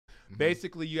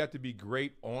Basically, you have to be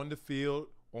great on the field,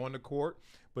 on the court,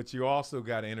 but you also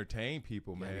got to entertain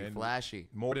people, man. Flashy.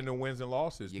 More than the wins and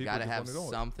losses. You got to have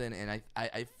something, and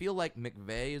I feel like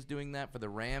McVay is doing that for the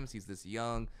Rams. He's this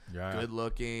young,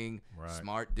 good-looking,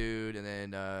 smart dude, and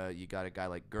then you got a guy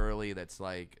like Gurley that's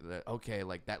like, okay,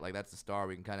 like that's the star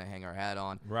we can kind of hang our hat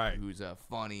on, who's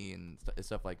funny and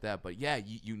stuff like that. But yeah,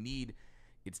 you need.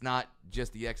 It's not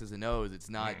just the X's and O's. It's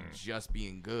not just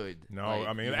being good. No, like,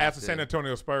 I mean, ask the San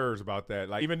Antonio Spurs about that.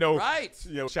 Like, even though,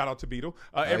 shout out to Beetle.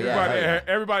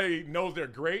 Everybody knows they're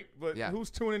great, but who's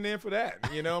tuning in for that?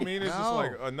 You know what I mean? It's just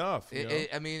like enough.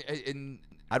 I mean,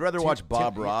 I'd rather watch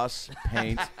Bob Ross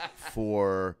paint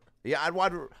for. Yeah, I'd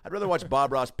rather watch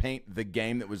Bob Ross paint the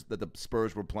game that the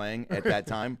Spurs were playing at that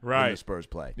time than the Spurs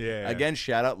play. Yeah. Again,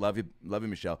 shout out, love you,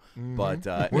 Michelle. But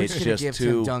we're it's just just give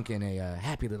too. Tim Duncan a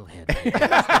happy little head.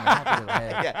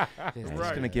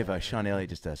 Just gonna give Sean Elliott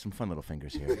just some fun little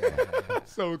fingers here.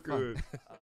 So good.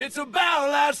 It's about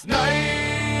last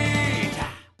night.